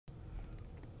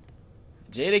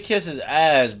Jada kiss his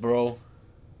ass, bro.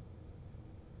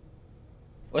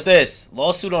 What's this?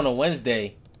 Lawsuit on a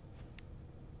Wednesday.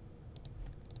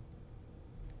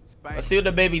 Let's see what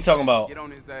the baby talking about. Get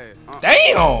on his ass.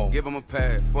 Damn. Give him a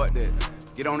pass. Fuck that.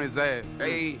 Get on his ass.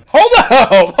 Hey. Hold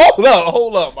up.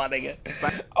 Hold up, my nigga.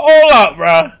 Hold up,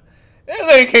 bro. That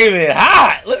nigga came in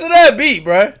hot. Listen to that beat,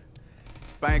 bro.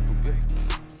 Spank him.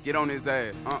 Get on his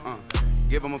ass.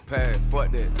 Give him a pass.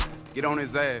 Fuck that. Get on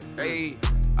his ass. Hey.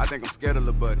 I think I'm scared of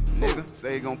Lil Buddy. Nigga,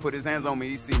 say he gon' put his hands on me,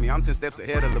 he see me. I'm 10 steps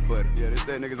ahead of Lil Buddy. Yeah, this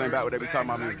that niggas ain't about what they be talking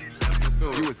about me.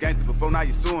 You was gangster before, now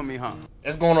you suing me, huh?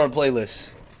 It's going on the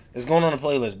playlist. It's going on the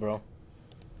playlist, bro.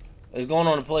 It's going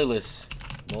on the playlist.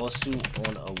 Lawsuit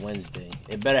on a Wednesday.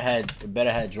 It better had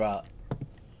drop.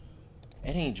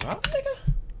 It ain't dropped,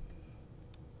 nigga.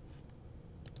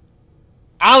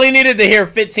 I only needed to hear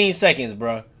 15 seconds,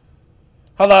 bro.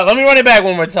 Hold on, let me run it back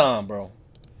one more time, bro.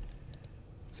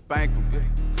 Spank him.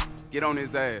 Get on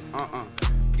his ass.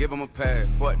 Give him a pass.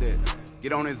 Fuck that.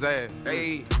 Get on his ass.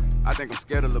 Hey. I think I'm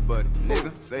scared of Lil Buddy.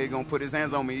 Nigga, say he gon' put his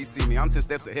hands on me, he see me. I'm 10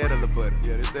 steps ahead of Lil Buddy.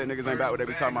 Yeah, this that niggas ain't about what they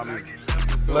be talking about me.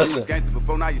 Listen. You was gangster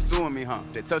before, now you suing me, huh?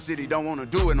 That tough shit, he don't wanna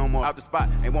do it no more. Out the spot,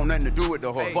 ain't want nothing to do with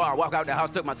the whore. Before I walk out the house,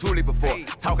 took my toolie before.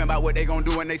 Talking about what they gon'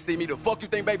 do when they see me. The fuck you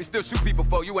think, baby, still shoot people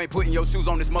for? You ain't putting your shoes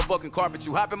on this motherfucking carpet.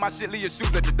 You hop in my shit, leave your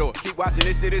shoes at the door. Keep watching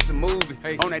this shit, it's a movie.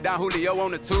 Hey, on that Don Julio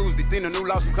on the Tuesday. Seen a new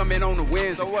lawsuit come in on the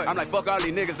Wednesday. So what? I'm like, fuck all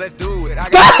these niggas, let's do it. I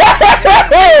got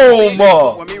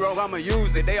when me roll, I'ma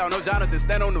use it. They all know Jonathan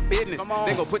stand on the business.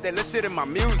 They gon' put that little shit in my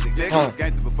music. Yeah, he was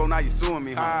gangster before, now you suing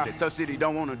me, huh? That tough shit, he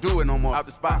don't wanna do it no more. Out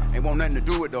the spot, ain't want nothing to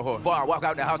do with the whore. Before I walk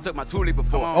out the house, took my toolie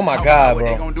before. Oh my God, bro.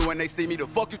 What they gon' do when they see me? The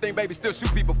fuck you think, baby, still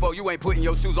shoot people for? You ain't putting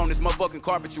your shoes on this motherfucking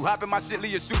carpet. You hop in my shit,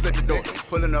 leave your shoes at the door.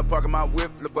 Pulling up, parking my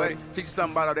whip, Lil Buddy. Teach you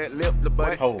something about all that lip, Lil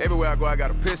Buddy. Everywhere I go, I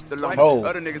got a pistol on me.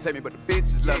 Other niggas hate me, but the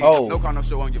bitches love me. No car, no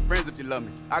show on your friends if you love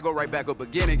me. I go right back up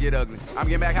again and get ugly. I'm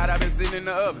getting back hot, I've been sitting in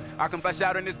the oven. I come flash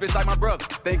out in this bitch like my brother.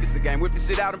 Think it's a game, whip this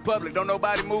shit out in public. Don't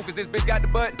nobody move, cause this bitch got the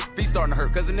button. Feet starting to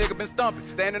hurt, cause the nigga been stumping.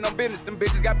 Standing on business, them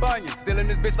bitches got bunions. Still in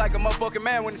this bitch like a motherfucking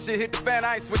man. When the shit hit the fan,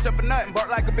 I ain't switch up or nothing. Bark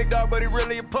like a big dog, but he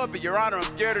really a puppy. Your Honor, I'm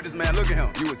scared of this man. Look at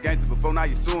him. You was gangster before, now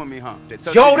you suing me, huh?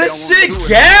 Yo, this shit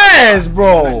gas,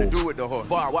 bro.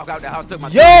 Before I walk out the house, took my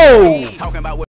Yo, talking about what